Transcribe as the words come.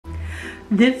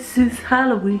This is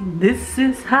Halloween, this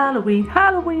is Halloween,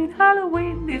 Halloween,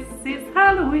 Halloween, this is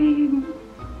Halloween.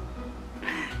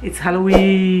 It's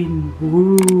Halloween,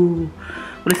 woo.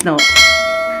 Well, it's not.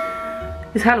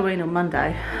 It's Halloween on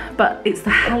Monday, but it's the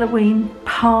Halloween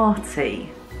party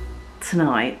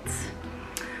tonight.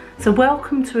 So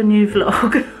welcome to a new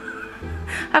vlog.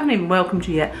 I haven't even welcomed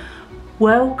you yet.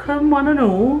 Welcome one and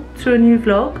all to a new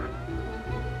vlog.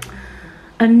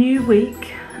 A new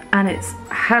week, and it's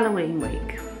Halloween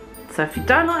week. So if you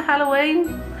don't like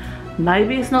Halloween,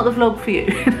 maybe it's not the vlog for you.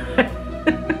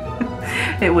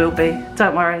 It will be,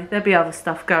 don't worry, there'll be other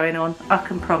stuff going on, I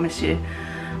can promise you.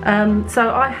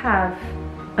 So I have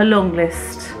a long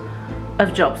list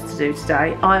of jobs to do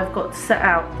today. I have got to set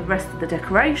out the rest of the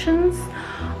decorations.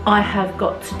 I have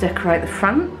got to decorate the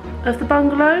front of the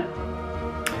bungalow.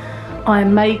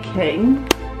 I'm making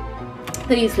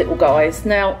these little guys.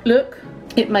 Now look,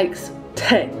 it makes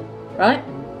 10, right?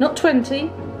 Not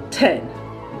 20, 10.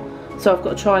 So I've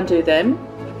got to try and do them.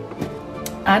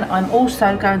 And I'm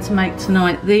also going to make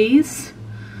tonight these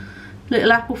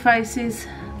little apple faces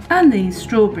and these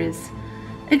strawberries.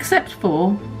 Except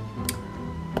for,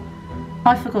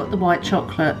 I forgot the white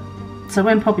chocolate. So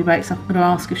when Poppy bakes, I'm going to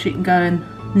ask if she can go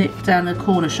and nip down the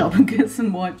corner shop and get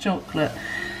some white chocolate.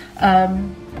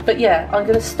 But yeah, I'm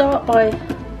going to start by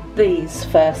these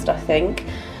first, I think.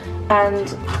 And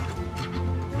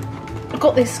I've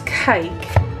got this cake.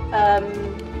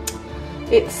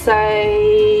 It's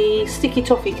a sticky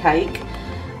toffee cake,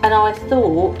 and I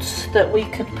thought that we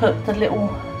could put some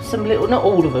little, not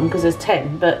all of them because there's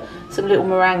 10, but some little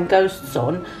meringue ghosts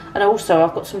on. And also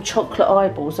I've got some chocolate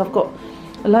eyeballs. I've got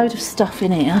a load of stuff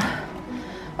in here.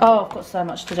 Oh, I've got so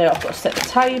much to do. I've got to set the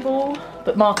table,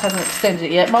 but Mark hasn't extended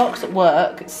it yet. Mark's at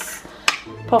work.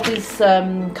 Poppy's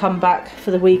come back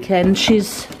for the weekend.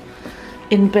 She's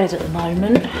in bed at the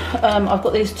moment. I've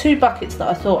got these 2 buckets that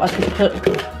I thought I could put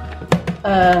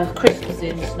Christmas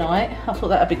in tonight. I thought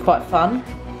that would be quite fun.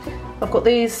 I've got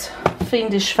these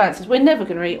fiendish fancies. We're never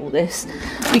going to eat all this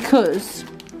because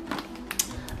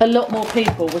a lot more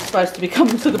people were supposed to be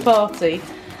coming to the party,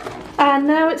 and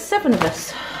now it's 7 of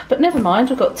us. But never mind,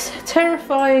 we've got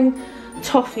terrifying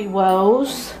toffee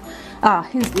whirls. Ah,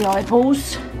 here's the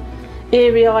eyeballs.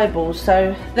 Eerie eyeballs,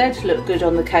 so they'd look good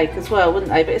on the cake as well,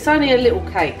 wouldn't they? But it's only a little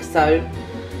cake, so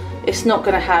it's not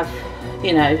going to have,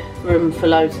 you know, room for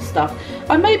loads of stuff.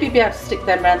 I maybe be able to stick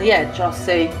them around the edge, I'll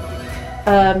see.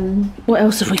 What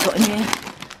else have we got in here?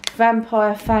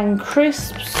 Vampire Fang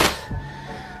crisps.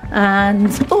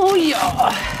 And, oh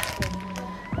yeah!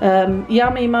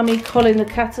 Yummy Mummy Colin the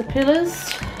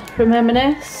Caterpillars from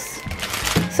M&S.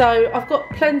 So I've got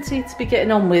plenty to be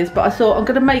getting on with, but I thought I'm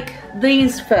going to make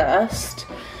these first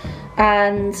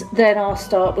and then I'll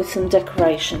start with some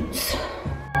decorations.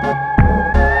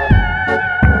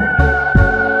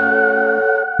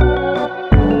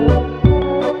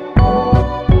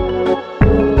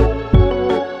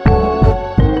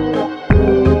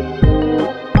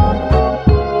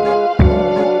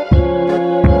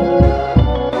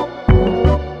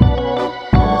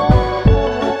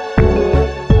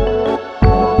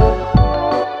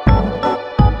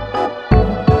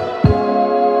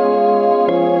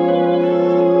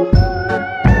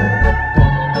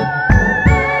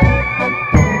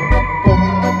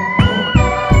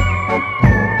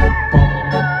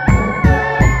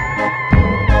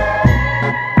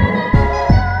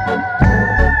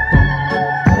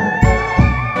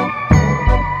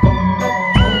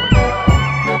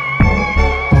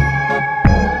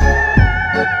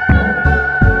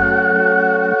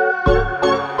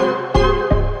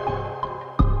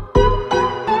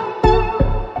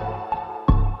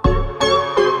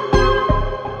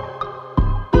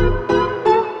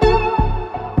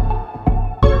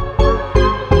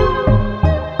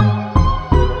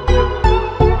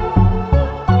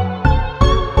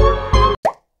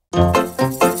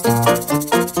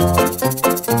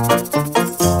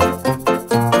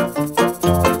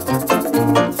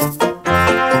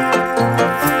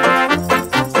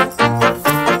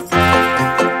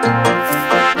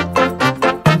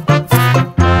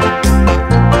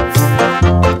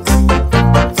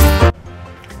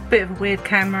 Bit of a weird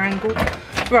camera angle.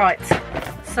 Right,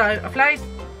 so I've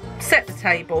set the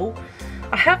table.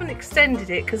 I haven't extended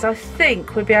it because I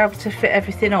think we'll be able to fit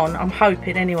everything on. I'm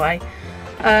hoping anyway.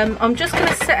 I'm just going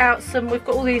to set out some, we've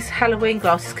got all these Halloween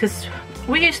glasses because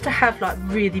we used to have like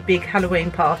really big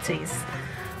Halloween parties.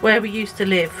 Where we used to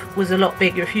live was a lot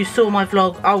bigger. If you saw my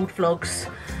old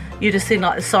vlogs, you'd have seen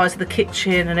like the size of the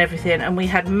kitchen and everything, and we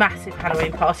had massive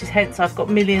Halloween parties, hence I've got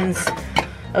millions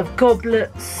of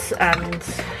goblets and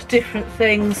different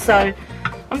things. So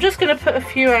I'm just going to put a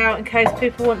few out in case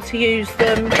people want to use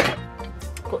them.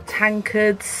 Got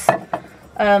tankards.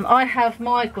 I have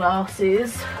my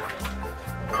glasses.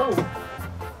 Oh,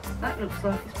 that looks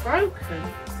like it's broken.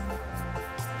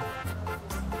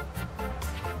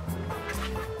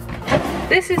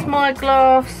 This is my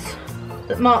glass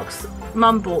that Mark's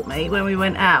mum bought me when we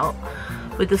went out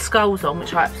with the skulls on,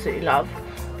 which I absolutely love.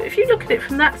 But if you look at it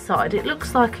from that side, it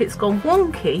looks like it's gone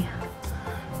wonky.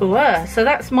 Ooh, so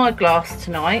that's my glass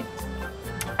tonight.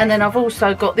 And then I've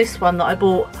also got this one that I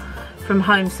bought from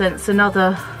Home Sense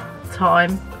another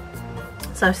time.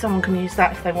 So someone can use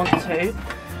that if they want to.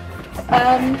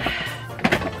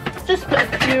 Just put a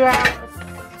few out,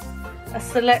 a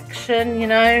selection, you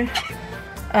know.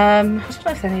 I don't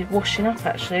know if they need washing up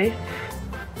actually. No,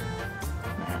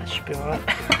 that should be alright.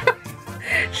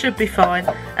 Should be fine.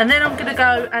 And then I'm going to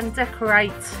go and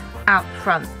decorate out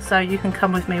front, so you can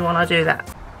come with me while I do that.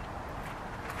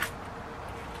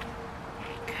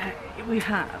 Okay, we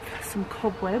have some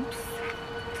cobwebs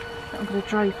that I'm going to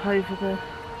drape over the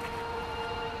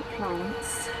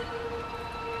plants.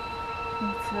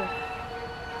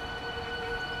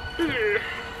 And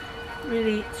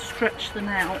really stretch them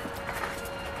out.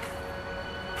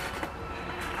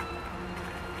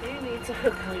 You need to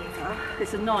hook over.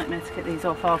 It's a nightmare to get these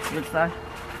off afterwards though. It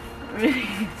really is.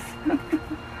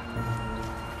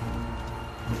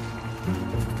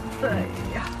 So,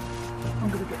 I'm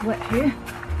going to get wet here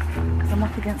because I'm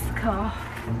up against the car.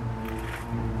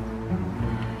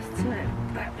 Let's take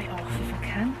that bit off if I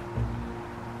can.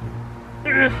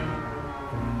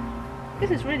 This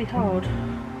is really hard.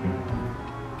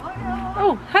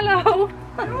 Oh, hello!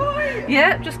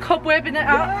 Yeah, just cobwebbing it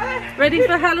up. Ready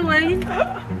for Halloween?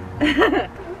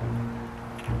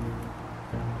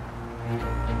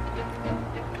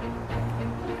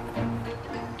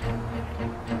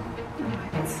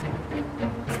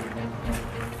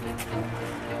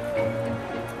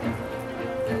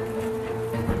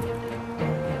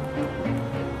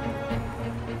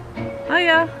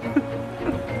 Hiya!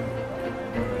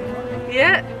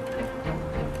 Yeah,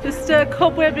 just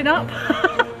cobwebbing up.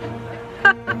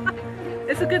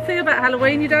 It's a good thing about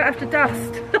Halloween, you don't have to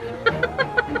dust.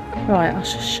 Right, I'll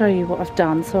just show you what I've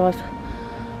done. So I've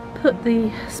put the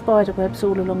spider webs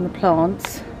all along the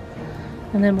plants,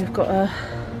 and then we've got a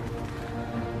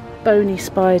bony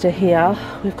spider here.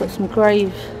 We've got some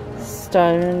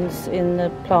gravestones in the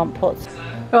plant pots.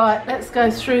 Right, let's go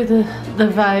through the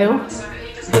veil.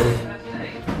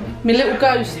 My little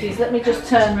ghosties, let me just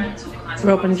turn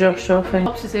Rob and Josh off.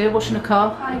 Pops is here washing a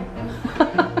car. Hi.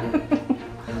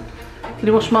 Can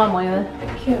you wash mine while you're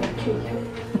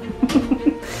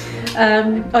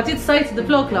there? I did say to the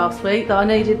vlog last week that I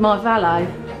needed my valet.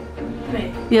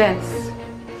 Me? Yes.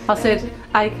 I said,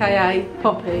 AKA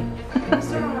Poppy. I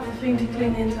still don't have the thing to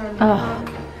clean the entire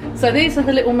room. So these are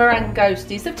the little meringue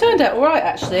ghosties. They've turned out alright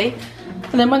actually.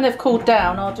 And then when they've cooled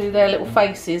down, I'll do their little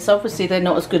faces. Obviously they're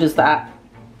not as good as that.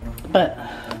 But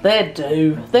they're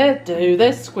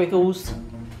they're squiggles.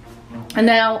 And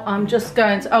now I'm just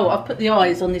going to, oh, I've put the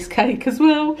eyes on this cake as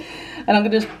well. And I'm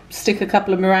going to stick a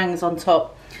couple of meringues on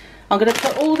top. I'm going to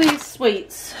put all these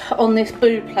sweets on this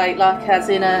boo plate, like as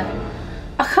in a,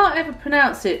 I can't ever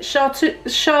pronounce it,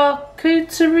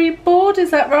 charcuterie board,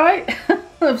 is that right?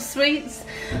 Of sweets.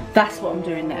 That's what I'm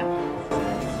doing now.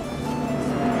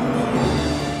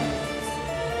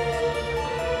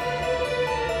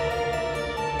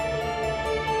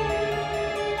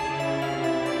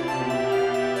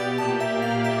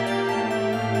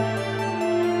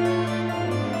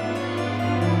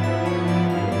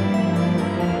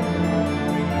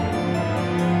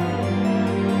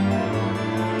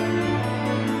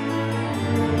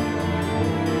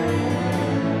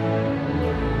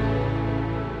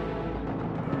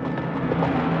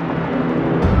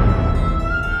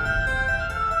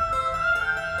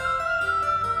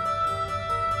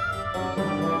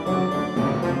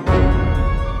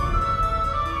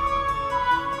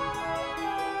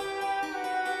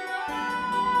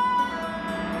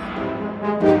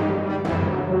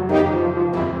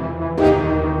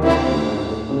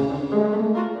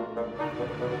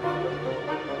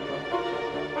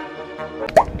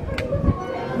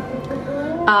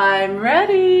 I'm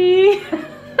ready.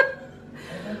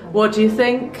 What do you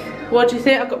think? What do you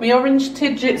think? I've got my orange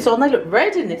tidgets on. They look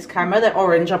red in this camera. They're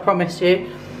orange, I promise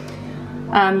you.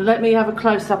 And let me have a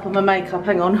close-up of my makeup.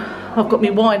 Hang on. I've got my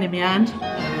wine in my hand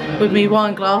with my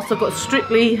wine glass. I've got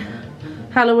Strictly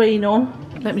Halloween on.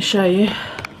 Let me show you.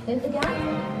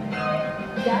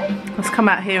 Let's come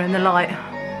out here in the light.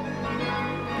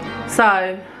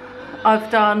 So I've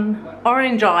done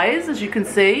orange eyes, as you can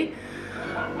see,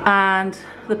 and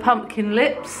the pumpkin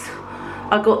lips,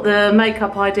 I got the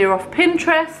makeup idea off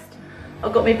Pinterest.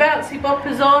 I've got my bouncy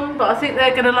boppers on, but I think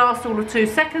they're going to last all of 2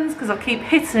 seconds because I keep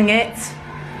hitting it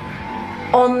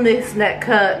on this neck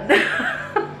curtain.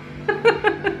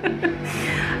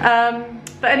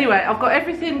 But anyway, I've got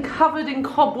everything covered in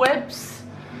cobwebs.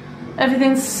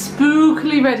 Everything's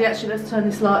spookily ready. Actually, let's turn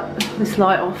this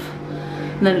light off,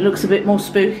 and then it looks a bit more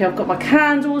spooky. I've got my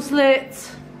candles lit.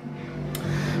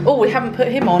 Oh, we haven't put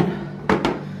him on.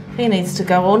 He needs to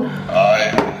go on.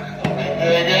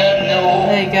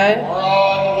 There you go.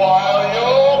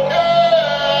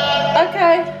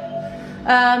 Okay.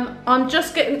 I'm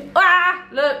just getting. Ah!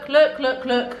 Look! Look! Look!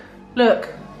 Look! Look!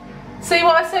 See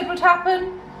what I said would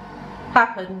happen?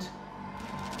 Happened.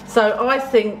 So I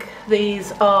think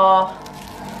these are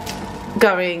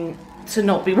going to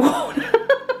not be worn.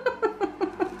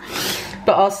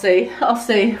 But I'll see. I'll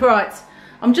see. Right.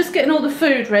 I'm just getting all the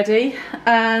food ready,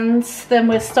 and then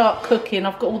we'll start cooking.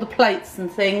 I've got all the plates and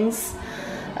things.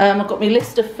 I've got my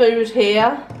list of food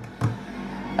here.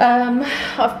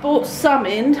 I've bought some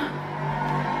in.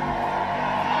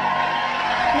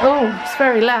 Oh, it's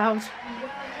very loud.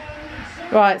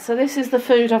 Right, so this is the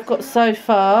food I've got so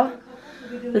far.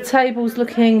 The table's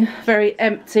looking very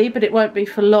empty, but it won't be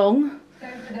for long.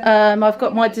 I've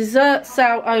got my desserts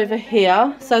out over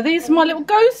here. So these are my little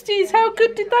ghosties. How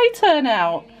good did they turn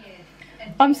out?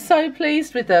 I'm so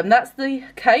pleased with them. That's the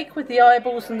cake with the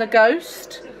eyeballs and the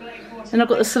ghost. And I've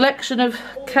got a selection of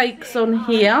cakes on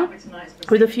here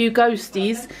with a few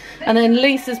ghosties. And then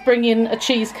Lisa's bringing a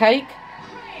cheesecake.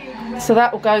 So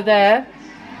that will go there.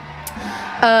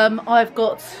 I've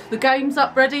got the games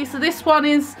up ready. So this one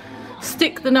is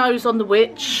stick the nose on the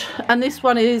witch, and this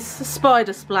one is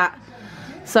spider splat.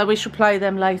 So we shall play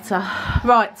them later.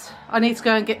 Right, I need to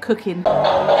go and get cooking.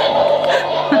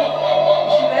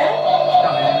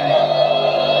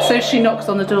 So she knocks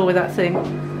on the door with that thing.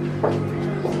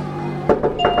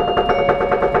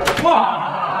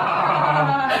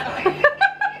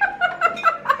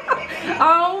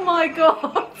 Oh my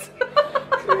god.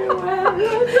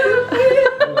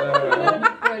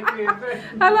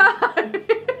 Hello.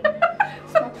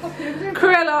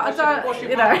 Cruella, I don't,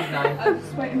 you know. I'm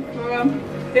just waiting for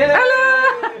Hello.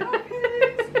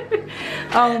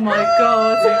 Oh my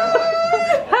god.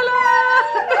 Hello.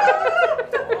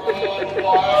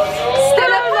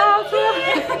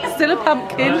 Still a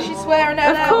pumpkin. She's swearing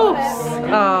out. Of course.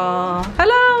 Ah.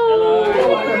 Hello.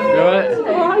 You alright?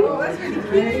 Oh, that's really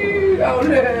cute. Oh,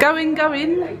 look. Going.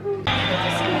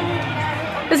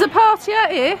 There's a party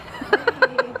out here.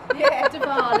 Yeah,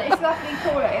 Diwali. It's lovely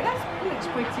for it. That looks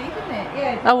pretty, doesn't it?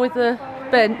 Yeah. Oh, with the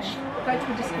bench. Go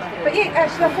to a display. But yeah,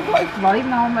 actually, I forgot it's right,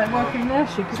 even though I'm like working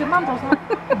nursery, because your mum doesn't.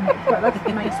 But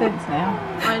that makes sense now.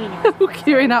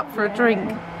 Queuing up for a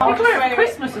drink. Oh, it's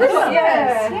Christmas as well.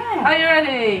 Yes. Are you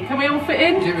ready? Can we all fit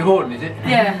in? Is it recording, is it?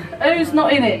 Yeah. Who's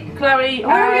not in it? Chloe.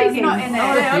 Chloe's not in it.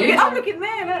 I'm looking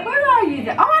there. Look. Where are you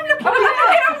then? Oh, I'm looking there.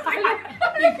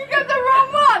 I'm looking at the wrong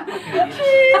one.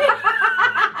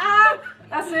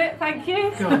 That's it, thank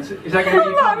you. God, is that going to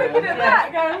be I'm looking at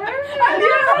that going,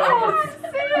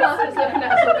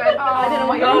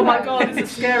 Oh my god,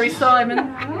 it's a scary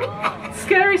Simon.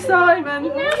 Scary Simon.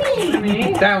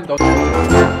 down, dog?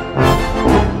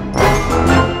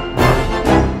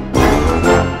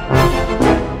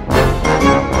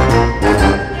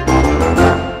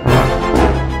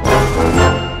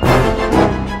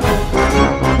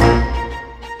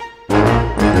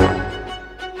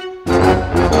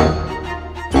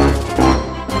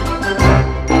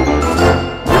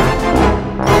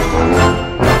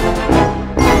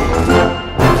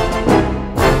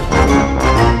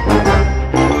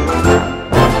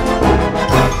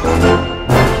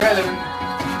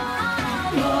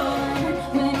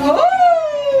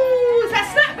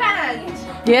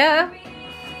 Yeah.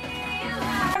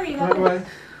 Right away.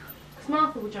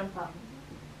 Martha will jump up.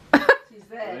 She's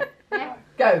there. Yeah.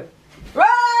 Go. Yeah.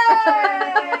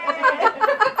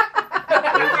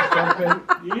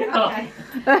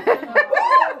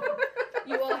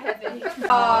 You are heavy.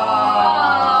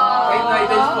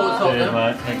 Yeah,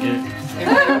 mate, thank you.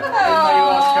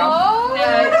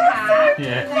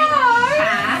 Yeah.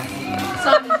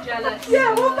 Simon's jealous. Yeah,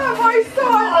 what about my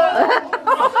style?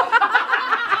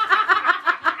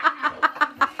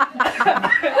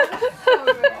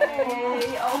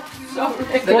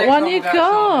 What one you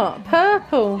got?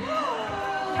 Purple.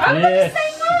 Yes.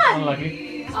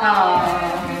 Unlucky.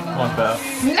 Mine's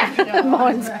better.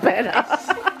 Mine's better.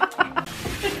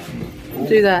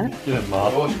 Do that. Do it,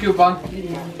 Mark. Oh, it's a good one.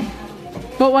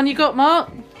 What one you got, Mark?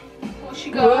 What's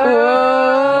she got?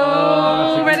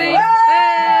 Whoa. Ready?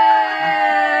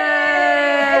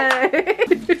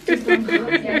 Hey!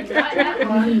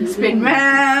 Spin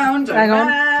round, Hang on.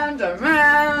 around,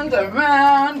 around,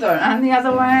 around, and the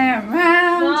other way,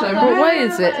 around, around. What way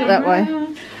is it? That way.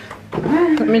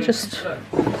 Let me just.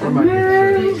 And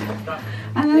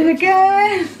then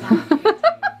again.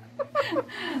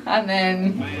 And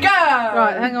then go.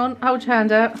 Right, hang on. Hold your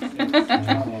hand out.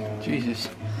 Jesus.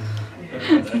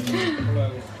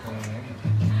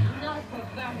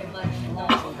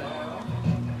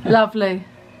 Lovely.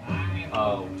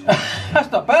 Oh.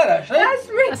 That's not bad actually.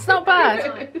 That's not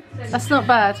bad. That's not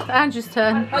bad. Andrew's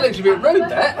turn. That looks a bit rude,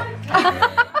 that.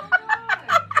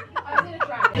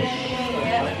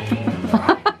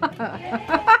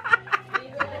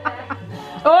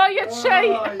 Oh, you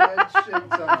cheat!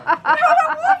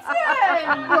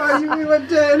 Well, we went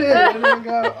down here and then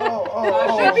go,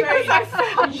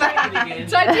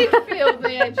 So I did feel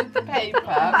the edge of the paper,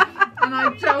 and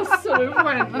I just sort of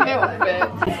went a little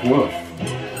bit. Woof.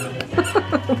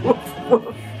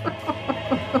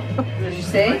 Did you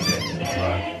see?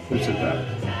 Who said that?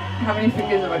 How many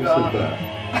fingers have I Who got? said that?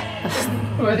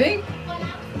 Ready?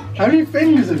 How many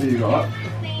fingers have you got?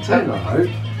 10, I hope.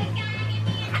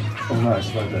 Oh no,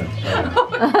 slow down.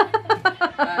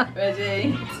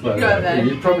 Ready? Slow Go down. then.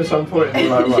 You promise I'm pointing the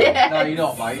right way? Yeah. No, you're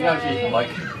not, mate. You actually like.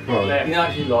 Right. You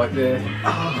actually like the.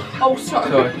 Oh, sorry.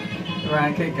 Sorry.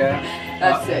 Around, keep going.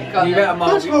 That's it. Got You it. better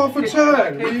mark. That's half a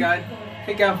turn. Keep going.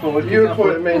 Keep going forward. You were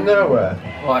pointing me nowhere.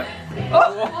 Right.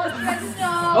 Oh!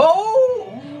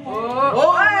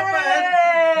 Oh!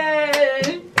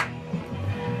 Hey!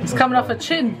 It's coming off a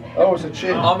chin. Oh, it's a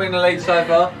chin. I'm in the lead so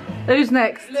far. Who's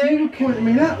next? You were pointing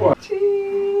me that way.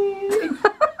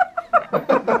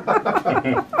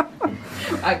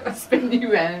 I can spin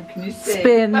you round. Can you see?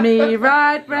 Spin me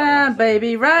right round,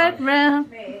 baby, right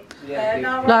round.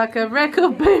 Yeah. Like a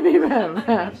record, baby, round,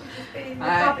 round.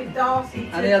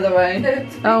 And the other way.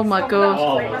 Oh my god.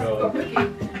 Oh my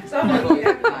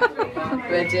god.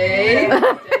 Ready?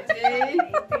 Ready?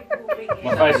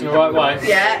 My face in the right way.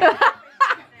 Yeah.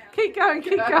 Keep going,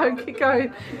 keep going, keep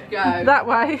going. Go. That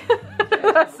way.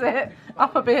 That's it.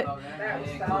 Up a bit.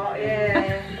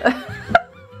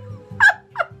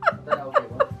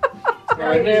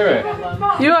 Right near it.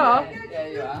 You are? Yeah,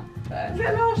 you are.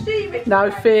 No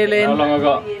How feeling. long I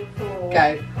got?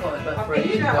 Go.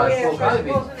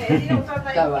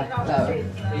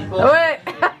 Lower. Wait.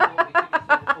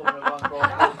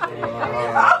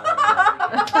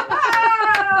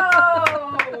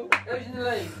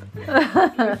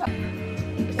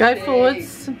 Go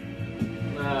forwards. We.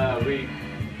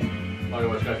 I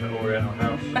always go to the Oriental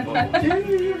House.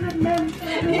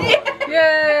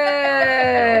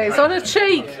 Yay! It's on a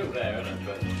cheek. It's still there, isn't it?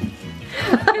 But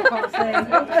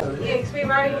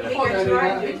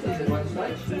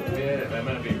yeah, they're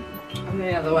meant to be And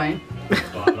the other way.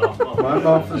 like last month. My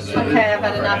mouth is Okay, I've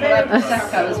had enough. I've had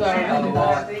Prosecco as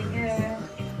well.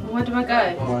 Where do I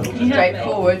go? Straight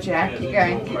forward, yeah. Keep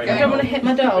going. Keep going. I don't want to hit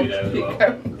my dog. Keep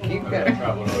going. Keep going.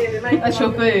 Travel That's your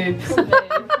boobs.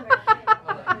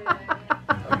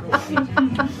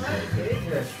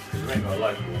 make my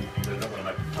local. They're not going to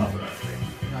make a tub of that thing.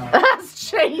 That's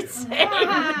cheating.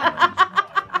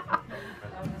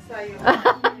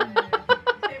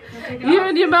 You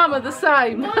and your mum are the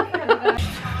same.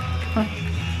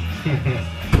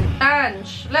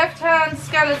 Ange, left hand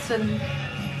skeleton.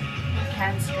 Left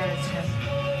hand skeleton.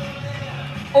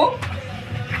 Oh!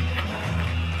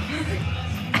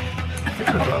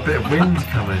 I've got a bit of wind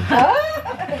coming.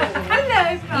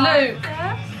 Hello, Luke,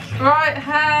 right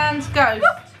hand ghost.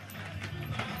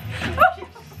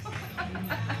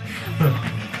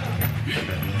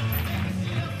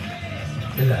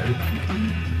 Hello.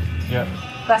 Yeah.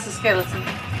 That's a skeleton.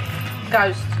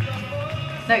 Ghost.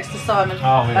 Next to Simon.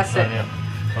 Oh, yeah. That's it. Yeah.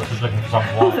 I was just looking for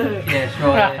something white. Yes,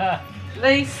 right.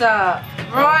 Lisa,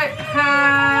 right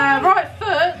hand, right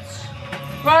foot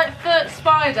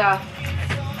spider.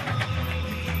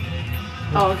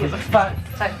 Oh, I'll get my phone to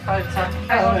take a photo.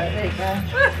 Hang on. There you go.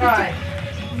 Right.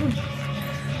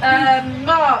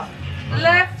 Mark,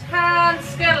 left hand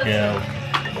skeleton. Yeah.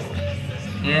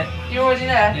 Yeah, You're already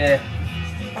there? yeah.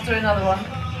 I'll do another one.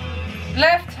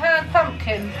 Left hand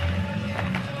pumpkin.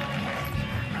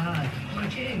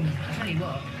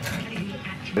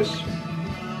 Yes.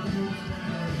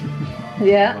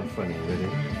 Yeah. I'm funny, really.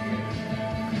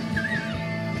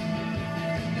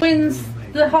 Wins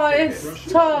the highest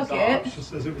target.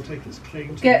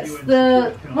 Gets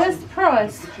the. Where's the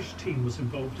prize?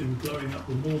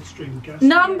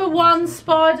 Number one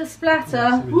spider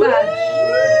splatter badge.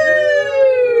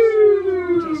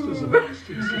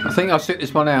 I think I'll sit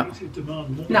this one out.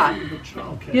 No.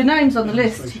 Your name's on the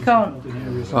list. You can't.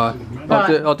 Right.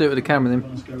 Right. I'll do it with the camera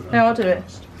then. Yeah, I'll do it.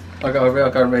 I go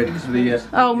red because of the.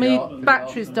 Oh, me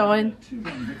battery's dying.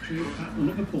 My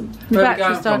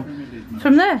battery's dying.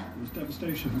 From there.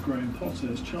 Devastation for Graham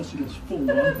Potter as Chelsea lost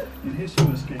 4-1 in his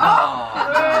first game.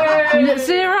 Net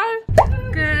 0.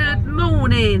 Good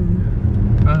morning.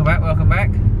 Welcome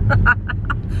back.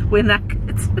 We're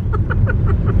knackered.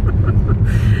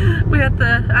 We had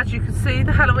as you can see,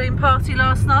 the Halloween party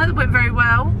last night. It went very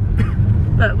well.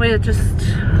 But we're just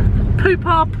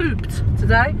pooped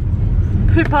today.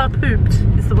 Pooped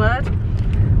is the word.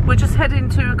 We're just heading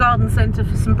to a garden centre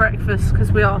for some breakfast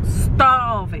because we are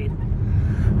starving.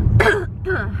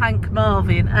 Hank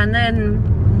Marvin, and then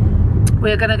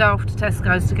we're going to go off to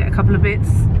Tesco's to get a couple of bits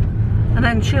and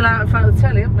then chill out in front of the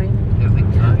telly, haven't we? Yeah, I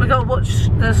think so. We've got to watch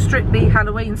the Strictly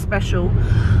Halloween special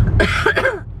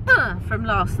from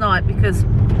last night because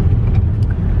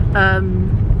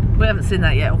we haven't seen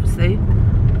that yet, obviously,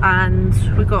 and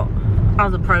we've got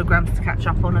other programmes to catch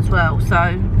up on as well.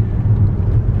 So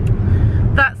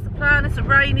that's the plan. It's a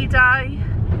rainy day.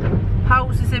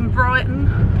 Holes is in Brighton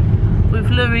with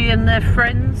Louie and their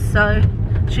friends, so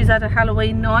she's had a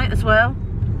Halloween night as well.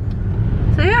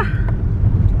 So yeah,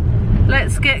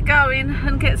 let's get going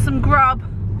and get some grub.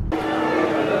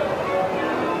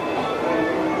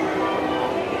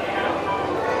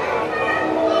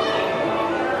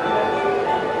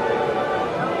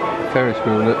 Ferris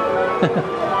wheel, look.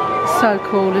 So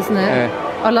cool, isn't it?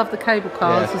 Yeah. I love the cable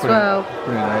cars as well.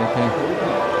 Brilliant, yeah.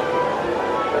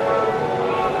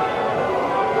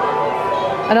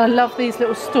 And I love these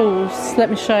little stalls. Let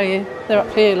me show you. They're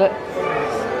up here, look.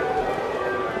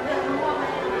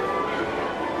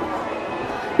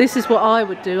 This is what I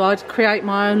would do. I'd create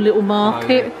my own little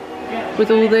market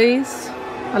with all these.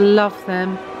 I love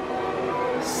them.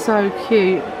 So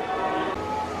cute.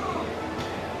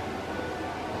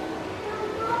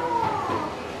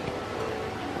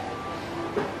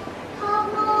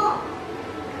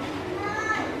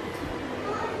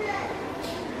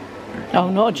 Oh,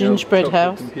 not a gingerbread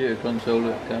house. Computer console,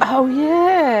 look. Oh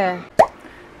yeah.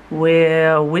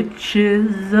 We're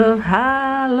witches of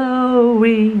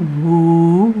Halloween,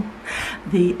 woo.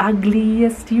 The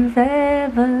ugliest you've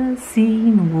ever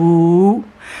seen, woo.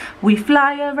 We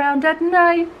fly around at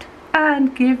night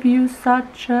and give you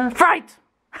such a fright.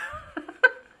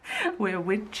 We're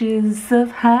witches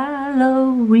of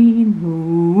Halloween,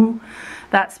 woo.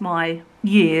 That's my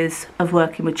years of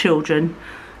working with children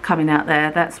coming out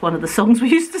there. That's one of the songs we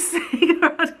used to sing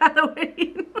around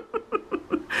Halloween.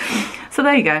 So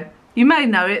there you go. You may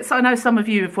know it. So I know some of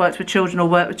you have worked with children or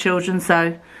worked with children,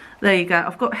 so there you go.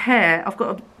 I've got hair. I've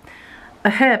got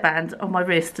a hairband on my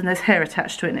wrist and there's hair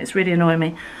attached to it and it's really annoying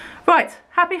me. Right,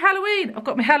 happy Halloween. I've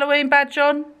got my Halloween badge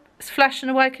on. It's flashing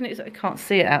away. You can't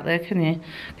see it out there, can you?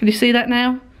 Can you see that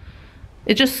now?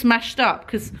 It just smashed up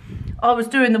because I was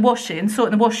doing the washing,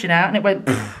 sorting the washing out, and it went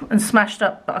and smashed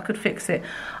up, but I could fix it.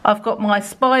 I've got my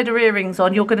spider earrings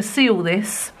on. You're going to see all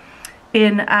this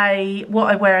in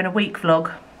what I wear in a week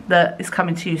vlog that is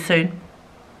coming to you soon.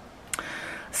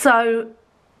 So,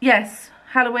 yes,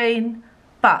 Halloween,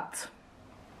 but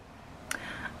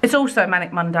it's also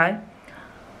Manic Monday.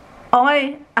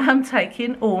 I am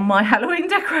taking all my Halloween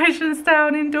decorations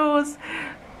down indoors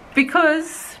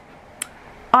because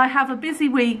I have a busy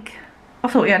week. I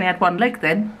thought he only had one leg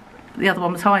then. The other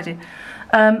one was hiding.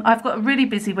 I've got a really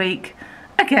busy week.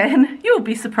 Again, you'll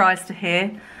be surprised to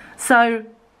hear. So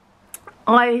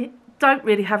I don't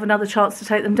really have another chance to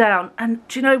take them down. And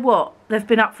do you know what? They've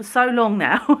been up for so long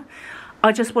now.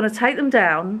 I just want to take them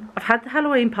down. I've had the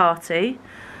Halloween party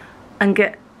and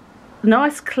get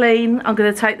nice clean. I'm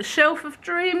going to take the Shelf of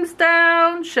Dreams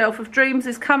down. Shelf of Dreams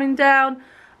is coming down.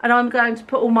 And I'm going to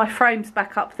put all my frames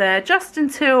back up there just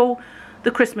until the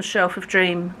Christmas Shelf of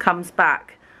Dream comes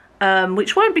back,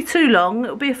 which won't be too long.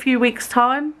 It'll be a few weeks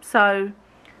time, so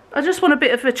I just want a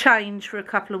bit of a change for a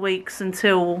couple of weeks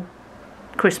until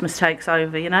Christmas takes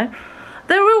over, you know.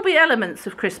 There will be elements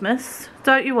of Christmas,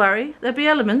 don't you worry, there'll be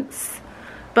elements,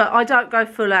 but I don't go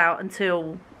full out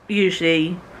until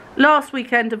usually last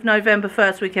weekend of November,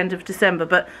 first weekend of December.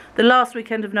 But the last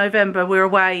weekend of November we're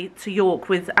away to York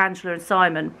with Angela and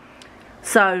Simon,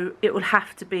 so it will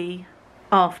have to be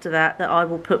after that I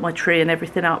will put my tree and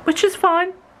everything up, which is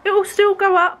fine. It will still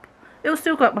go up. It will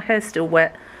still go up. My hair's still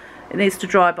wet. It needs to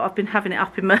dry, but I've been having it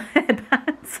up in my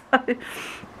hairband. So.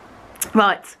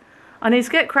 Right, I need to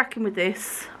get cracking with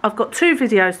this. I've got 2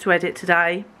 videos to edit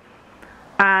today.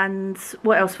 And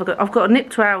what else have I got? I've got a nip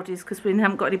to Aldi's because we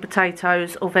haven't got any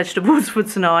potatoes or vegetables for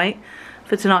tonight.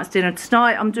 For tonight's dinner.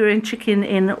 Tonight I'm doing chicken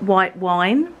in white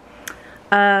wine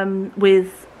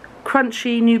with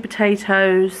crunchy new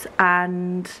potatoes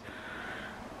and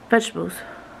vegetables.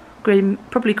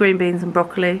 probably green beans and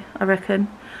broccoli, I reckon.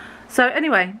 So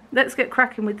anyway, let's get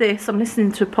cracking with this. I'm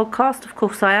listening to a podcast, of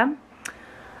course I am.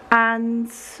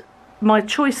 And my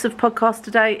choice of podcast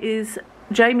today is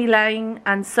Jamie Lang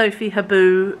and Sophie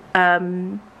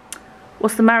Hellooooo.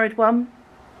 What's the married one?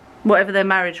 Whatever their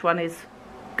marriage one is.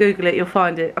 Google it, you'll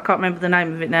find it. I can't remember the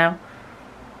name of it now.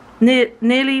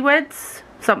 Nearly Weds?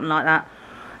 Something like that.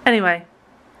 Anyway,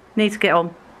 need to get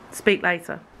on. Speak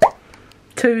later.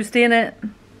 Tuesday, innit?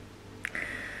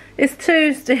 It's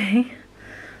Tuesday.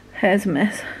 Here's a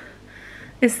mess.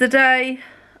 It's the day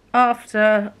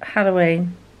after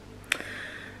Halloween.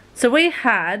 So we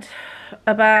had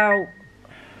about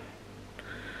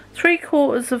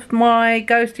 3/4 of my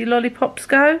ghosty lollipops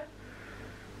go.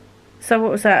 So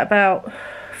what was that, about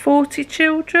 40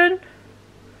 children?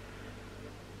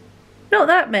 Not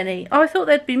that many. I thought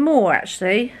there'd be more,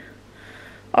 actually.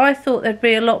 I thought there'd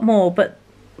be a lot more, but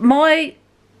my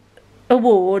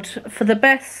award for the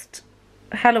best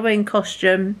Halloween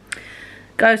costume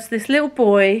goes to this little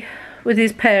boy with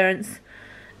his parents.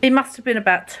 He must have been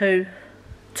about two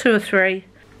or three.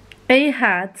 He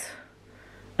had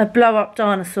a blow-up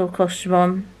dinosaur costume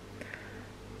on,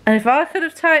 and if I could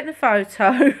have taken a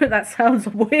photo, that sounds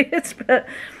weird, but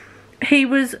he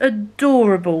was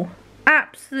adorable,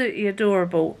 absolutely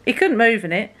adorable. He couldn't move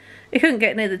in it. He couldn't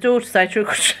get near the door to say trick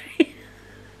or treat.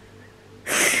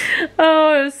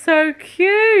 Oh, it was so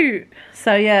cute.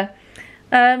 So yeah,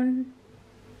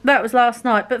 that was last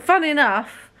night. But funny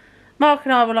enough, Mark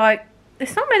and I were like,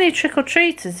 there's not many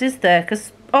trick-or-treaters, is there?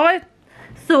 Because I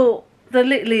thought the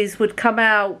littlies would come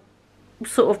out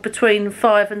sort of between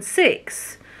 5 and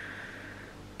 6.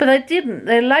 But they didn't.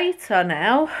 They're later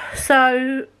now.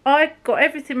 So I got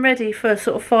everything ready for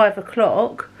sort of 5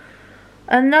 o'clock.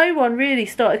 And no one really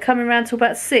started coming around till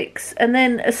about 6. And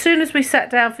then as soon as we sat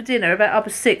down for dinner, about up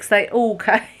at 6, they all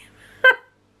came.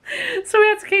 So we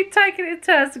had to keep taking it in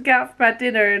turns to get up for our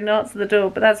dinner and answer the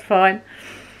door. But that's fine.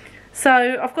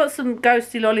 So I've got some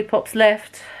ghosty lollipops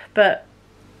left. But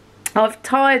I've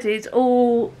tidied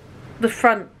all the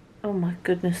front. Oh my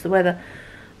goodness, the weather.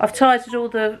 I've tidied all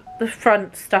the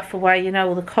front stuff away, you know,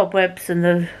 all the cobwebs and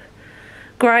the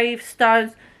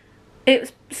gravestones. It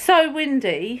was so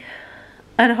windy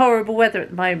and horrible weather at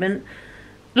the moment.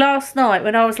 Last night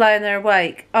when I was laying there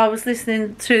awake, I was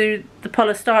listening to the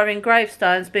polystyrene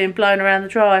gravestones being blown around the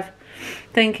drive,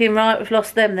 thinking, right, we've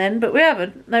lost them then, but we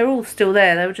haven't. They're all still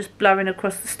there. They were just blowing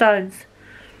across the stones.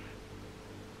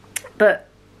 But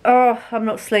oh, I'm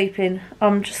not sleeping.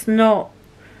 I'm just not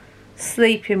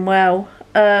sleeping well.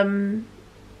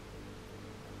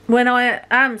 When I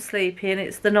am sleeping,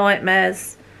 it's the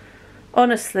nightmares.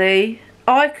 Honestly,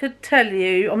 I could tell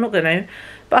you, I'm not going to,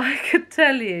 but I could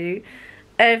tell you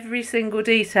every single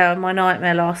detail in my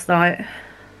nightmare last night.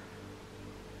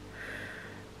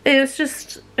 It was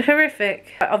just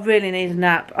horrific. I really need a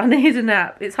nap. I need a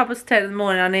nap. It's 10:30 in the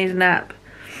morning. I need a nap.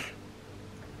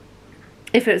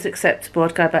 If it was acceptable,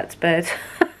 I'd go back to bed.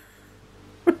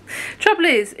 Trouble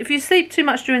is, if you sleep too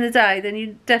much during the day, then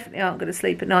you definitely aren't going to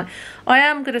sleep at night. I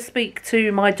am going to speak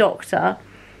to my doctor.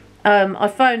 I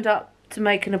phoned up to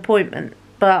make an appointment,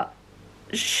 but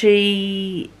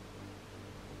she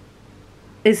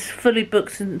is fully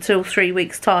booked until 3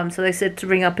 weeks time, so they said to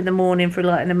ring up in the morning for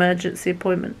like an emergency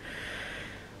appointment.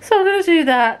 So I'm going to do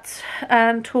that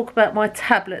and talk about my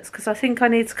tablets, because I think I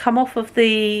need to come off of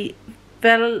the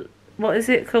what is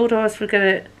it called? I always forget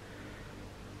it.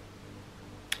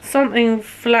 Something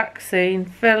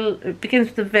flaxine. It begins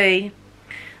with a V.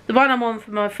 The one I'm on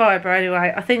for my Fibro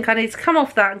anyway. I think I need to come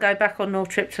off that and go back on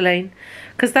nortriptyline,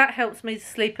 because that helps me to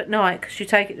sleep at night, because you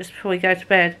take it just before you go to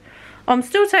bed. I'm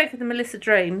still taking the Melissa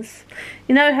Dreams.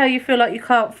 You know how you feel like you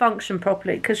can't function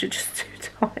properly because you're just too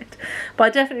tired. But I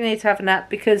definitely need to have a nap,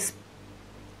 because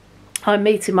I'm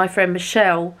meeting my friend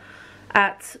Michelle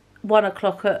at 1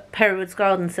 o'clock at Perrywoods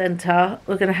Garden Centre.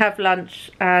 We're going to have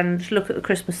lunch and look at the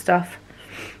Christmas stuff.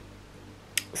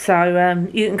 So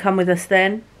you can come with us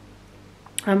then,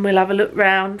 and we'll have a look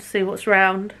round, see what's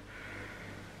round,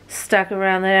 stagger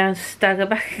around there and stagger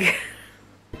back again.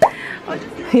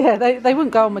 Yeah, they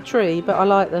wouldn't go on my tree, but I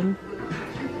like them.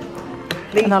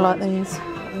 And I like these.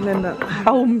 And then that.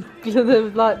 Oh,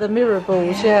 like the mirror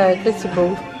balls, yeah, glitter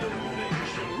balls.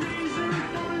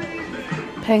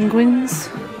 Penguins.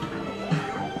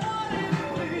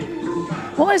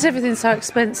 Why is everything so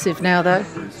expensive now, though?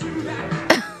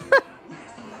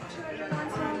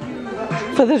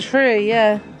 For the tree,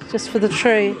 yeah, just for the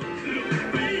tree.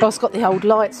 Oh, it's got the old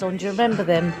lights on. Do you remember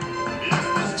them?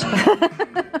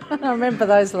 I remember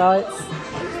those lights.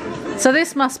 So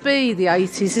this must be the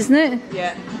 80s, isn't it?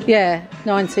 Yeah. Yeah,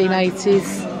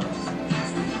 1980s.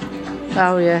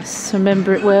 Oh yes,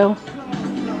 remember it well.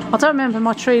 I don't remember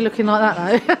my tree looking like that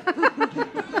though.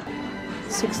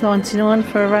 $6.99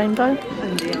 for a rainbow.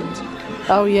 And the old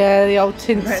Oh yeah, the old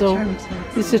tinsel. retro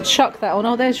You used to chuck that on.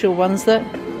 Oh, there's your ones there.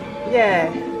 Yeah.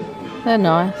 They're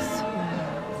nice.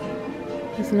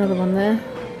 There's another one there.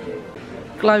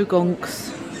 Glow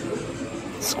gonks.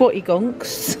 Squatty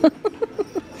gonks.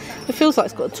 It feels like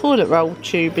it's got a toilet roll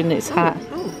tube in its hat.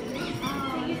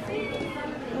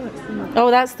 Oh,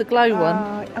 that's the glow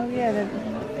one. Oh yeah.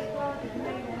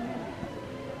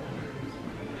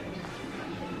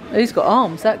 He's got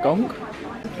arms, that gonk.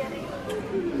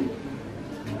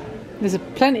 There's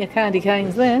plenty of candy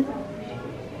canes there.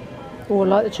 Or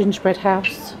like the gingerbread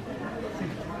house.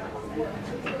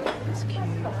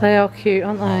 They are cute,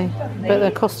 aren't they? But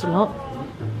they cost a lot.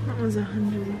 That was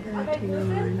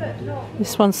 139.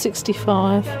 This one's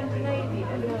 65.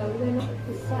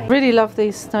 Really love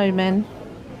these snowmen.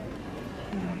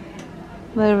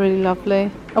 They're really lovely.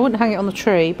 I wouldn't hang it on the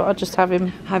tree, but I'd just have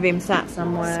him Sat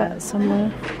somewhere. sat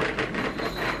somewhere.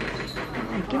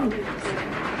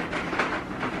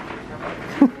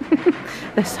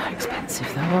 They're so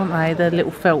expensive though, aren't they? The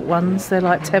little felt ones, they're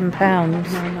like £10.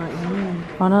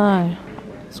 I know.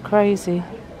 It's crazy.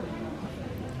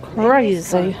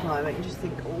 Crazy. You just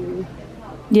think, oh.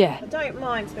 Yeah. I don't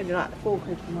mind spending like £4 for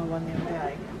my one the other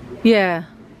day. Yeah.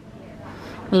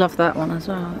 I love that one as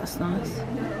well. That's nice.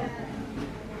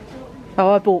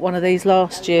 Oh, I bought one of these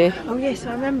last year. Oh yes,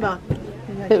 I remember.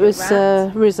 It was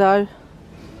Rizzo.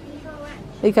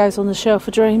 He goes on the shelf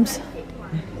of dreams.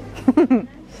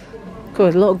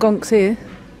 God, a lot of gonks here.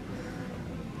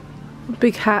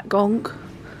 Big hat gonk.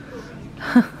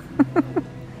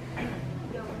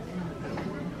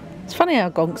 It's funny how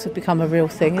gonks have become a real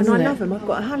thing, isn't And it? I love them. I've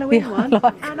got a Halloween Yeah, I one,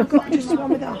 like and I've got just one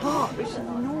with a heart, which is a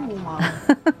normal one.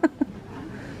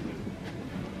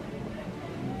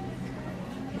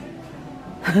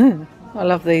 I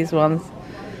love these ones.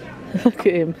 Look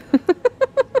at him.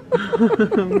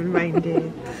 Reindeer.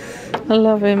 I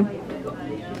love him.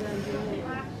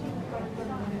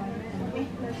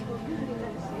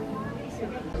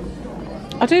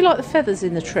 I do like the feathers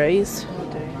in the trees.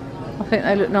 I think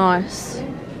they look nice.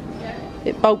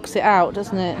 It bulks it out,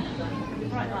 doesn't it?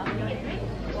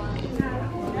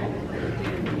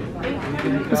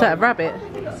 Is that a rabbit?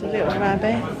 It's a little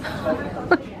rabbit.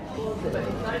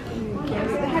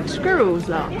 They had squirrels,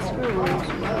 like squirrels.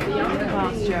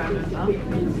 Last year, I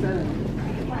remember.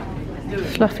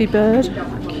 Fluffy bird.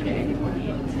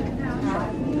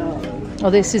 Oh,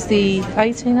 this is the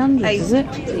 1800s, is it?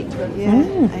 Yeah.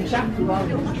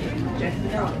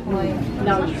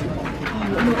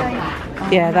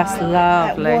 Yeah, that's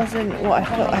lovely. That wasn't what I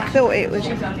thought. I thought it was.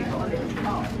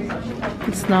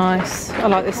 It's nice. I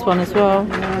like this one as well.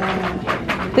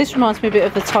 This reminds me a bit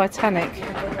of the Titanic.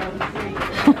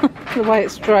 The way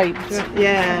it's draped.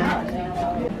 Yeah.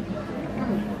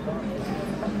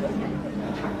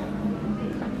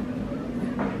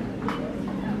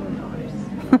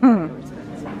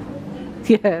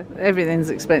 Yeah, everything's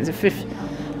expensive.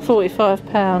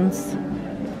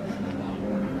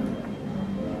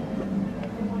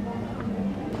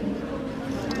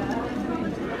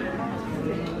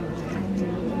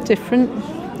 Different.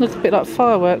 Looks a bit like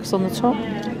fireworks on the top.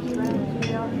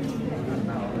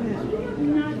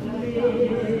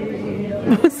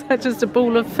 Was that just a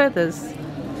ball of feathers?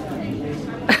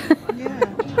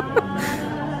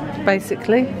 Yeah.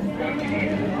 Basically.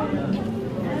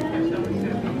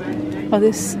 Oh,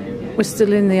 this, we're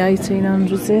still in the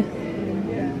 1800s here.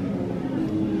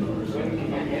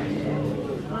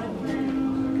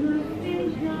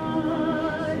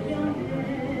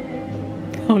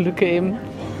 Oh, look at him.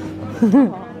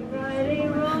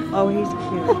 Oh, he's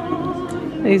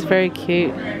cute. He's very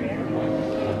cute.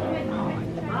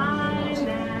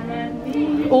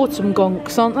 Autumn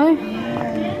gonks, aren't they?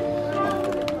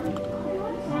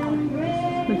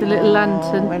 With the little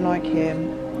lantern. I like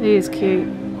him. He is cute.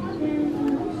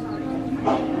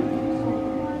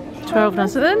 12 now,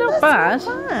 so they're not bad.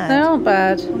 not bad. They aren't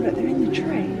bad. Oh, look, they're in the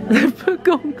tree. They've put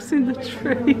gonks in the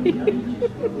tree.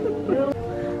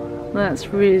 That's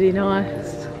really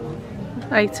nice.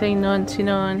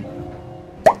 $18.99.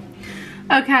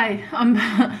 Okay,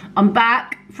 I'm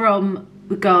back from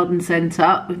the garden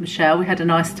centre with Michelle. We had a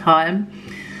nice time.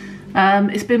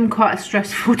 It's been quite a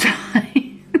stressful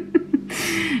day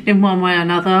in one way or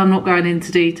another. I'm not going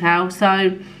into detail.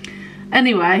 So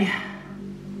anyway,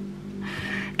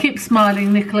 keep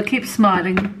smiling, Nicola, keep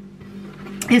smiling.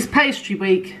 It's pastry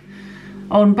week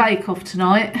on Bake Off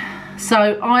tonight,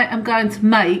 so I am going to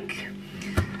make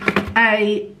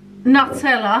a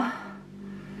Nutella.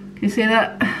 Can you see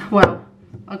that? Well,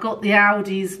 I got the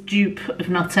Aldi's dupe of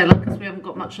Nutella because we haven't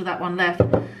got much of that one left.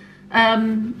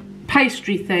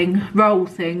 Pastry thing, roll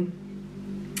thing.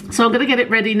 So I'm going to get it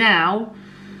ready now,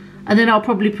 and then I'll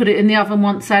probably put it in the oven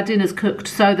once our dinner's cooked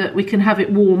so that we can have it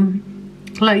warm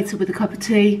later with a cup of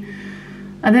tea.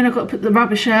 And then I've got to put the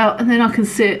rubbish out, and then I can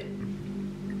sit,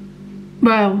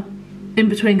 well, in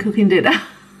between cooking dinner.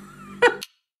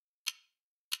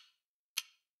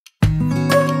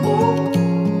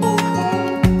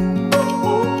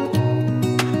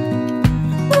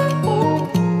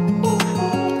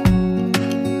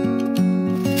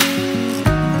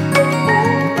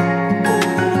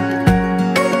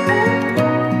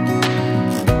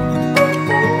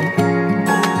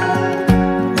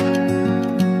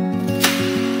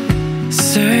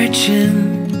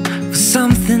 Searching for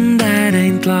something that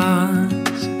ain't lost.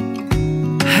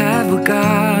 Have we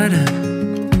got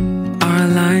our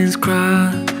lines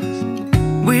crossed?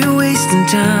 We're wasting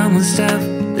time on stuff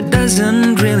that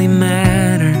doesn't really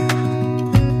matter,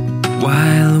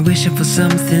 while wishing for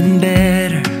something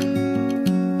better.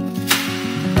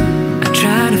 I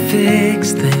try to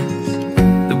fix things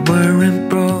that weren't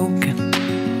broken,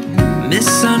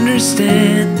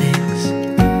 misunderstandings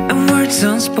and words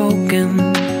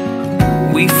unspoken.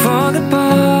 We fall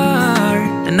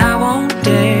apart, and I won't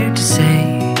dare to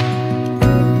say,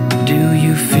 do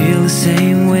you feel the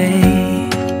same way?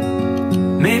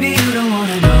 Maybe you don't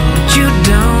wanna know, but you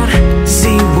don't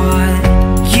see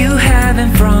what you have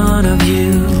in front of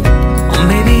you. Or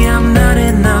maybe I'm not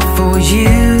enough for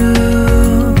you,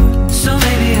 so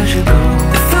maybe I should go.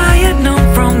 If I had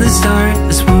known from the start,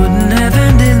 this wouldn't have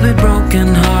ended with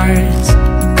broken hearts.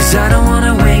 Cause I don't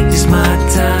wanna waste my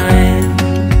time.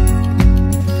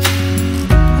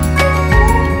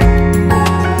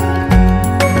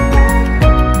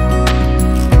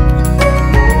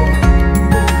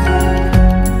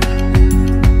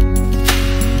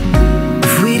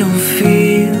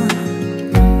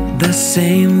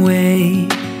 Same way,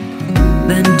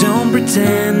 then don't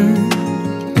pretend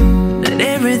that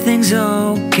everything's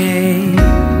okay.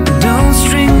 Don't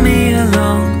string me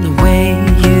along the way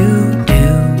you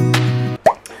do.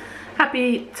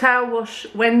 Happy Towel Wash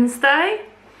Wednesday.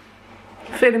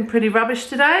 Feeling pretty rubbish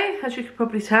today, as you can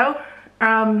probably tell.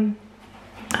 I'm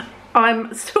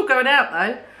still going out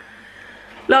though.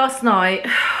 Last night,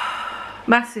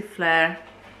 massive flare.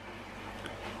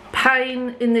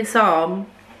 Pain in this arm.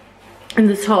 And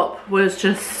the top was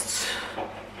just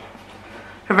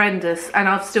horrendous, and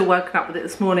I've still woken up with it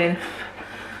this morning.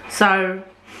 So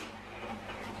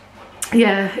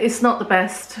yeah, it's not the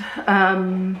best.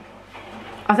 I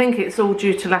think it's all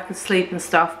due to lack of sleep and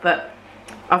stuff, but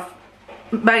I've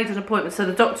made an appointment, so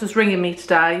the doctor's ringing me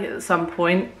today at some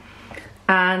point,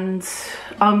 and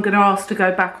I'm going to ask to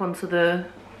go back onto the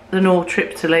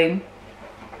nortriptyline.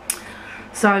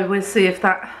 So we'll see if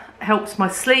that helps my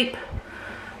sleep,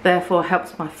 therefore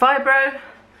helps my fibro.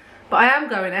 But I am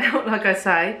going out, like I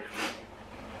say.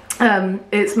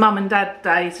 It's mum and dad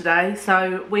day today,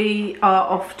 so we are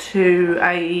off to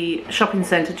a shopping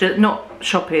centre. Not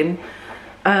shopping,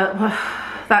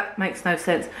 that makes no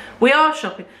sense. We are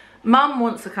shopping. Mum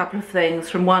wants a couple of things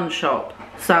from one shop,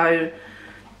 so,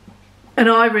 and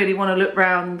I really want to look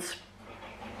round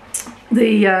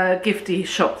the gifty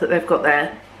shop that they've got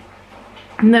there,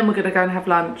 and then we're going to go and have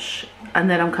lunch, and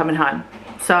then I'm coming home.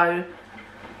 So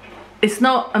it's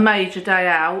not a major day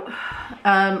out.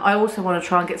 I also want to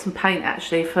try and get some paint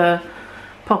actually for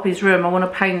Poppy's room. I want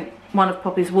to paint one of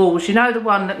Poppy's walls. You know the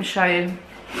one, let me show you.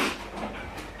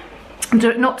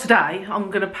 Not today,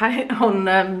 I'm going to paint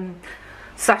on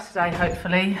Saturday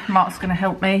hopefully. Mark's going to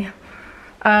help me.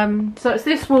 So it's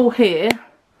this wall here.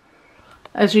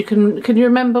 As you can you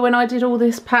remember when I did all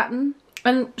this pattern?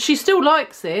 And she still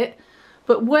likes it,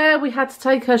 but where we had to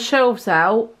take her shelves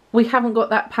out, we haven't got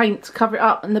that paint to cover it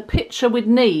up, and the picture we'd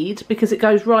need, because it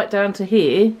goes right down to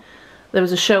here, there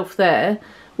was a shelf there,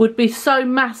 would be so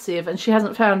massive, and she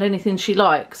hasn't found anything she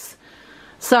likes.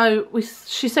 So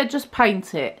she said just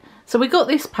paint it. So we got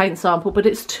this paint sample, but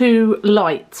it's too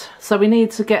light, so we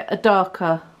need to get a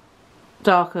darker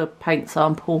paint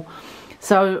sample.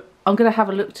 So I'm going to have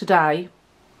a look today,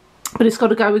 but it's got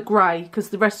to go with grey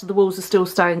because the rest of the walls are still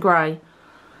staying grey.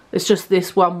 It's just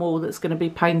this one wall that's going to be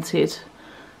painted.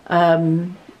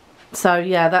 So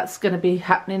yeah, that's going to be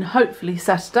happening hopefully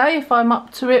Saturday if I'm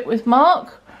up to it with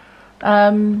Mark,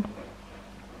 and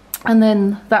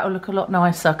then that'll look a lot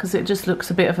nicer because it just looks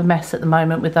a bit of a mess at the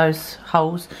moment with those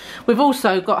holes. We've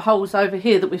also got holes over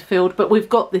here that we've filled, but we've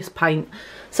got this paint,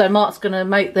 so Mark's going to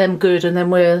make them good, and then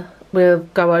we'll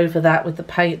go over that with the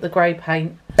paint, the grey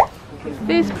paint.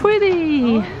 It's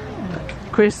pretty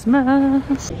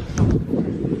Christmas.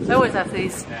 They always have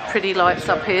these pretty lights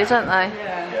up here, don't they?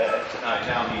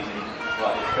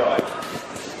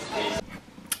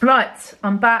 Right,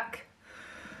 I'm back.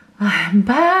 I'm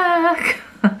back.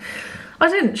 I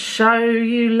didn't show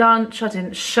you lunch. I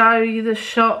didn't show you the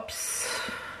shops.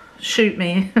 Shoot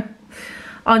me.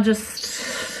 I'm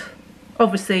just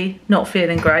obviously not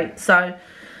feeling great, so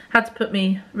had to put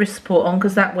me wrist support on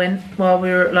because that went while we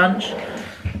were at lunch.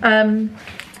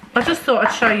 I just thought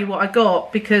I'd show you what I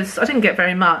got because I didn't get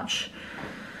very much,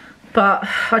 but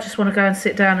I just want to go and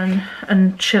sit down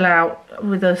and chill out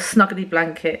with a snuggly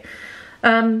blanket.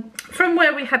 From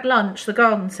where we had lunch, the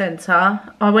garden centre,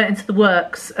 I went into the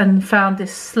works and found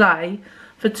this sleigh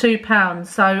for £2,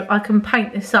 so I can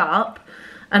paint this up,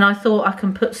 and I thought I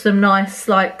can put some nice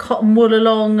like cotton wool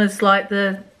along as like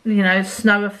the, you know,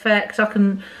 snow effect. I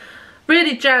can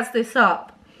really jazz this up.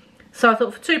 So I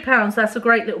thought for £2 that's a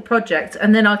great little project,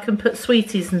 and then I can put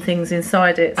sweeties and things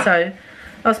inside it. So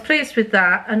I was pleased with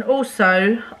that. And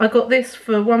also I got this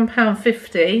for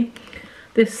 £1.50,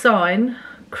 this sign,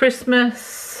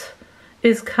 Christmas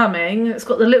is coming. It's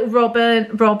got the little Robin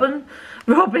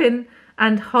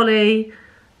and Holly,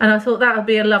 and I thought that would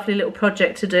be a lovely little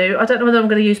project to do. I don't know whether I'm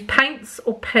going to use paints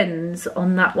or pens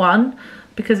on that one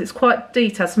because it's quite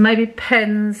detailed, so maybe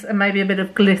pens and maybe a bit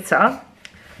of glitter.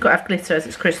 Got to have glitter as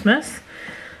it's Christmas.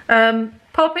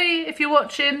 Poppy, if you're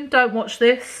watching, don't watch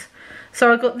this.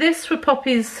 So I got this for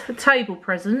Poppy's table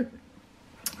present.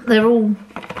 They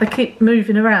keep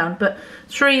moving around, but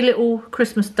 3 little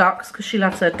Christmas ducks because she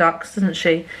loves her ducks, doesn't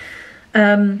she?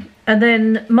 And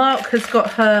then Mark has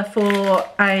got her for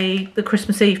the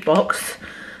Christmas Eve box,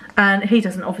 and he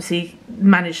doesn't obviously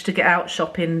manage to get out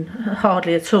shopping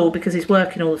hardly at all because he's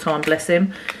working all the time, bless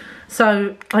him.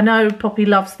 So I know Poppy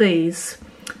loves these.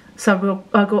 So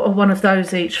I got one of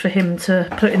those each for him to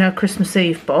put in her Christmas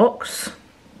Eve box.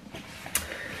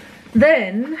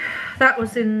 Then that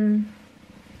was in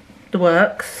the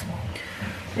works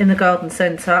in the garden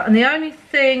centre, and the only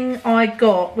thing I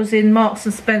got was in Marks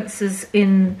and Spencer's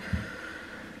in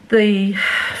the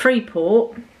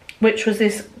Freeport, which was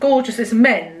this gorgeous, it's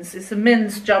a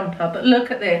men's jumper, but look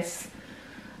at this.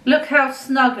 Look how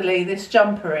snuggly this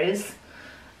jumper is.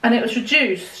 And it was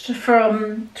reduced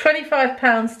from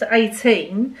 £25 to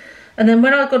 18, and then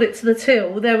when I got it to the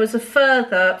till there was a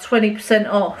further 20%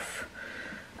 off,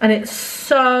 and it's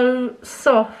so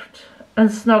soft and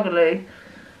snuggly,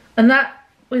 and that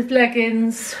with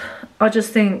leggings I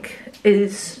just think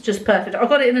is just perfect. I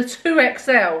got it in a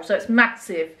 2XL, so it's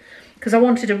massive because I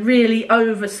wanted a really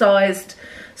oversized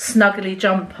snuggly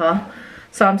jumper,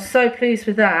 so I'm so pleased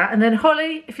with that. And then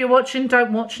Holly, if you're watching,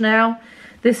 don't watch now.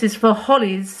 This is for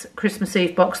Holly's Christmas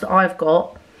Eve box that I've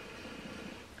got.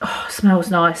 Oh, it smells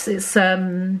nice. It's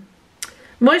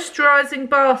moisturising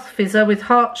bath fizzer with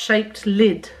heart-shaped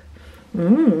lid.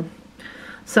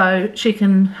 So she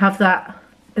can have that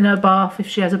in her bath if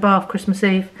she has a bath Christmas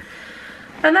Eve.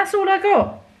 And that's all I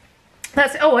got.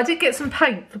 That's it. Oh, I did get some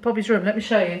paint for Poppy's room. Let me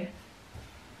show you.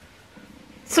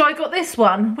 So I got this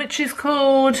one, which is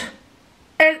called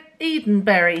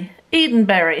Edenberry.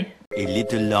 A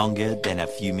little longer than a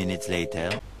few minutes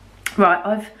later. Right,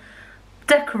 I've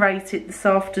decorated this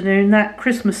afternoon that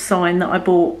Christmas sign that I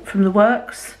bought from the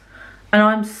works, and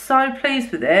I'm so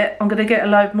pleased with it. I'm going to get a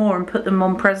load more and put them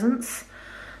on presents.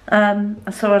 So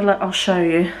I'll show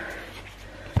you.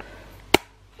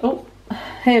 Oh,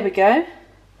 here we go.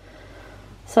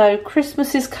 So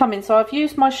Christmas is coming. So I've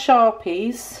used my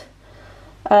Sharpies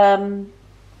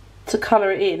to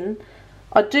colour it in.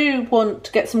 I do want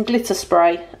to get some glitter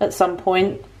spray at some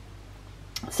point,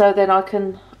 so then I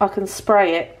can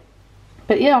spray it.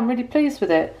 But yeah, I'm really pleased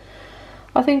with it.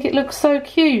 I think it looks so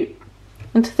cute,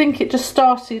 and to think it just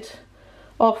started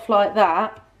off like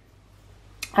that,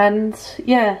 and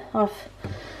yeah, I've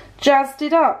jazzed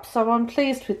it up, so I'm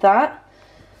pleased with that.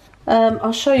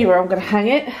 I'll show you where I'm going to hang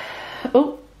it.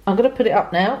 Oh, I'm going to put it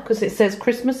up now because it says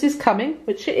Christmas is coming,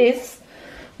 which it is.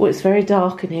 Well, it's very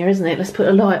dark in here, isn't it? Let's put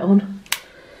a light on.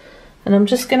 And I'm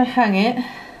just going to hang it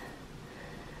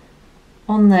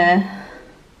on there,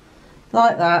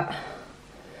 like that.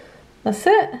 That's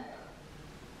it.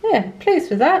 Yeah, pleased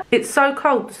with that. It's so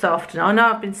cold this afternoon. I know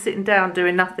I've been sitting down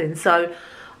doing nothing, so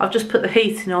I've just put the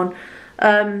heating on.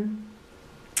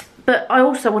 But I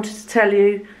also wanted to tell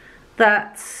you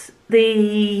that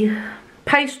the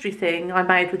pastry thing I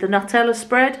made with the Nutella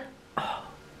spread, oh,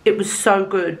 it was so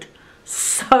good.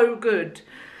 So good.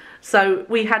 So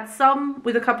we had some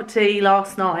with a cup of tea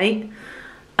last night,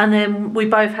 and then we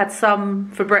both had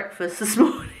some for breakfast this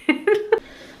morning.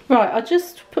 Right, I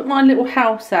just put my little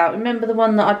house out. Remember the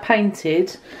one that I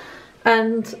painted?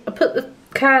 And I put the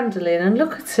candle in, and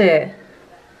look at it.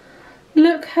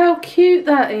 Look how cute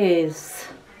that is.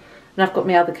 And I've got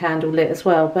my other candle lit as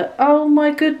well, but oh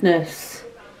my goodness.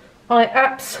 I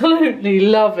absolutely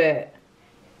love it.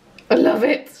 I love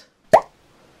it.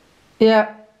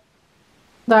 Yeah,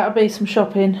 that'll be some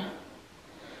shopping.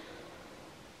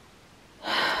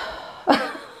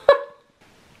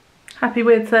 Happy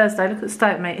Weird Thursday. Look at the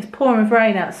state of me. It's pouring with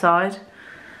rain outside.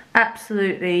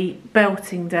 Absolutely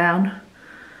belting down.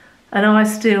 And I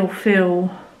still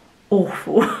feel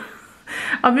awful.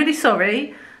 I'm really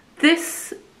sorry.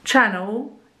 This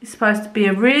channel is supposed to be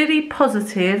a really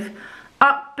positive,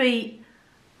 upbeat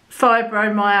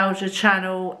fibromyalgia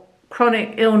channel,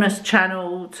 chronic illness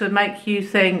channel, to make you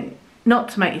think, not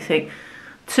to make you think,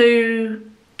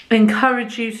 to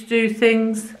encourage you to do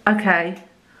things. Okay,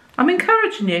 I'm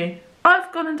encouraging you.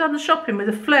 I've gone and done the shopping with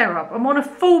a flare up. I'm on a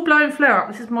full-blown flare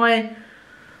up. This is my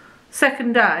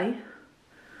second day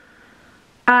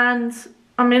and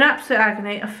I'm in absolute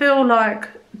agony. I feel like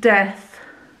death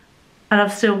and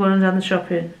I've still gone and done the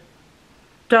shopping.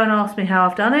 Don't ask me how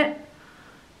I've done it,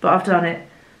 but I've done it.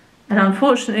 And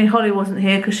unfortunately Holly wasn't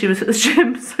here because she was at the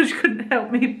gym, so she couldn't help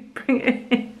me bring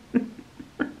it in.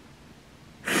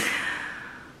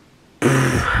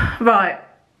 Right.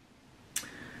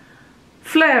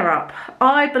 Flare up.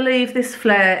 I believe this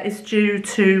flare is due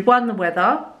to, one, the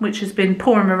weather, which has been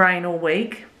pouring with rain all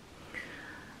week,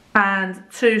 and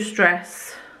two,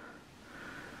 stress.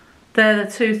 They're the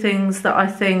two things that I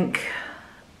think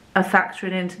are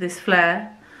factoring into this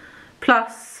flare.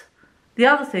 Plus, the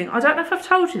other thing, I don't know if I've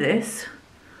told you this,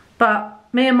 but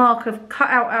me and Mark have cut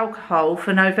out alcohol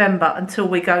for November until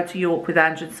we go to York with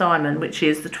Ange and Simon, which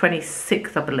is the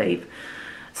 26th, I believe.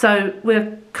 So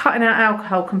we're cutting out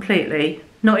alcohol completely,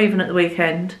 not even at the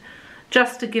weekend,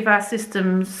 just to give our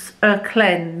systems a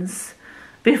cleanse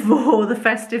before the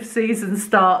festive season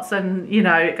starts and, you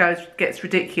know, it gets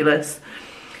ridiculous.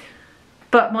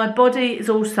 But my body is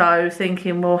also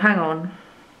thinking, well, hang on,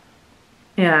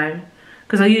 you know,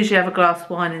 because I usually have a glass of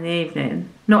wine in the evening.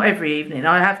 Not every evening.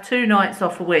 I have 2 nights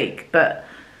off a week, but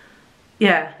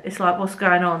yeah, it's like, what's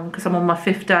going on? Because I'm on my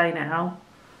 5th day now.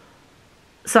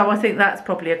 So I think that's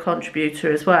probably a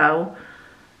contributor as well.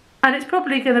 And it's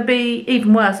probably going to be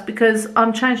even worse because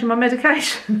I'm changing my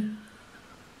medication.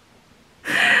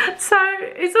 So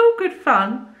it's all good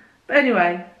fun. But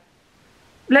anyway,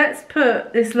 let's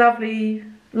put this lovely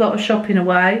lot of shopping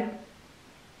away.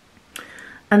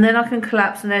 And then I can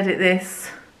collapse and edit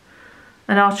this.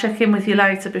 And I'll check in with you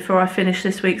later before I finish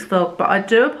this week's vlog. But I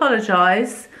do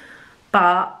apologise,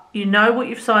 but you know what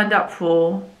you've signed up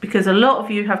for, because a lot of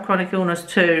you have chronic illness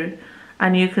too,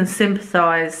 and you can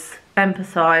sympathise,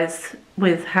 empathise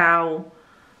with how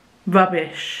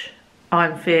rubbish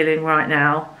I'm feeling right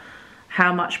now,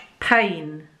 how much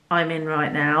pain I'm in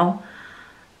right now,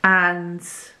 and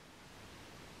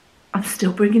I'm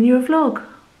still bringing you a vlog.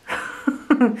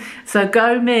 So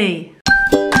go me.